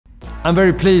I'm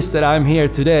very pleased that I'm here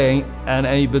today and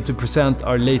able to present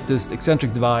our latest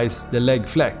eccentric device, the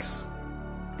LegFlexx.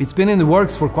 It's been in the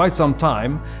works for quite some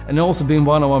time and also been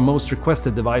one of our most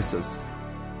requested devices.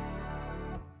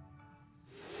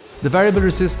 The variable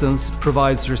resistance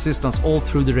provides resistance all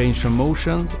through the range of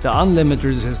motion. The unlimited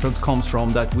resistance comes from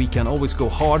that we can always go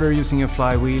harder using a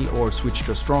flywheel or switch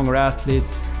to a stronger athlete,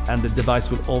 and the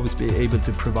device will always be able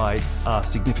to provide a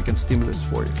significant stimulus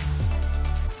for you.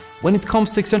 When it comes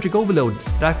to eccentric overload,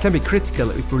 that can be critical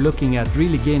if we're looking at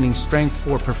really gaining strength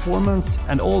for performance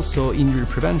and also injury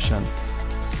prevention.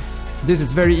 This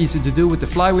is very easy to do with the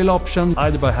flywheel option,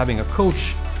 either by having a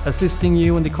coach assisting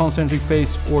you in the concentric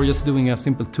phase or just doing a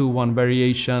simple 2-1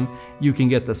 variation. You can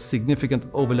get a significant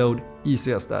overload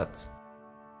easy as that.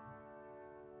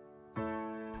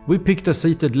 We picked a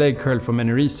seated leg curl for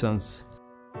many reasons.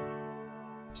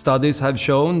 Studies have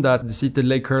shown that the seated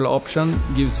leg curl option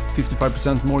gives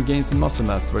 55% more gains in muscle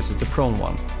mass versus the prone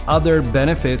one. Other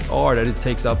benefits are that it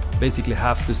takes up basically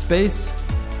half the space.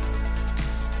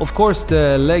 Of course,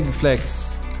 the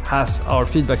LegFlexx has our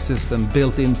feedback system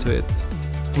built into it.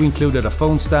 We included a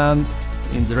phone stand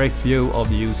in direct view of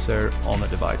the user on the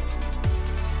device.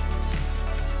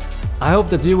 I hope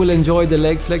that you will enjoy the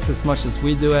LegFlexx as much as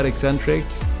we do at Eccentric,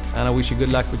 and I wish you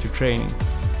good luck with your training.